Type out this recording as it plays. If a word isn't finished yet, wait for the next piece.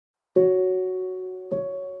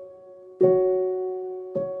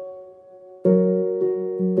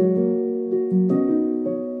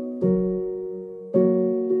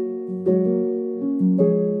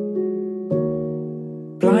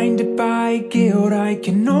guilt I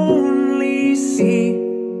can only see.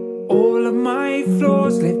 All of my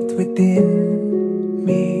flaws lived within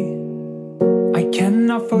me. I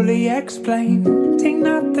cannot fully explain, take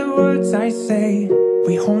not the words I say.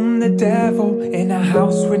 We home the devil in a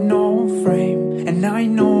house with no frame. And I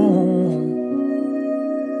know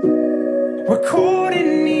we're caught in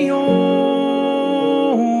the overgrown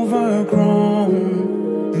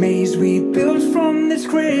maze we built from this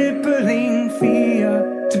crippling fear.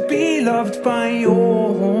 To be loved by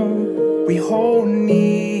all we hold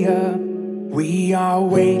near. We are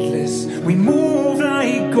weightless, we move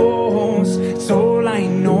like ghosts. It's all I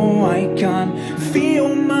know, I can't feel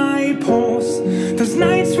my pulse. Those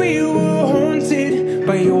nights we were haunted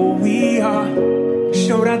by all we are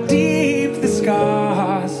showed how deep the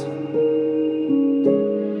scars.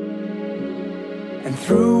 And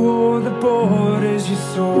through all the borders you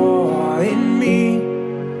saw in me,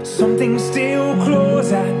 something still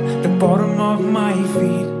claws at the bottom of my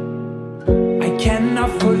feet. I cannot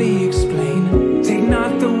fully explain, take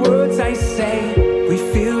not the words I say. We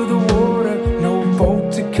feel the water, no boat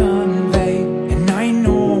to convey. And I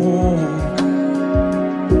know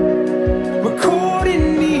we're caught in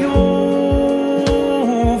the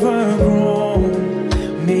overgrown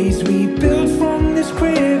maze we built from this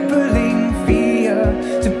crippling fear.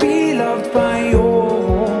 To be loved by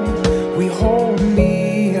all we hold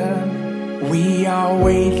near. We are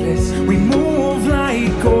weightless, we move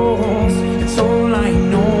like ghosts. It's all I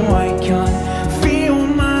know, I can't feel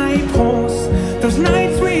my pulse. Those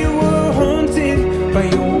nights we were haunted by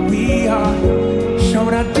all we are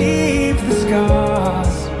showed how deep the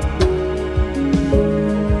scars.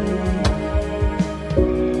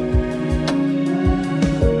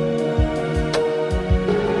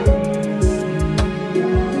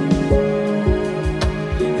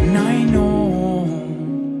 And I know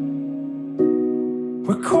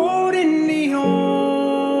we're caught in the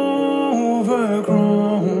overgrown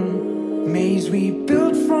maze we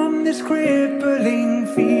built from this crippling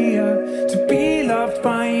fear. To be loved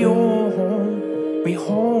by all we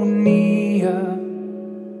hold near.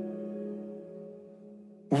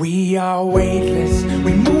 We are weightless,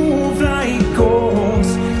 we move like gold.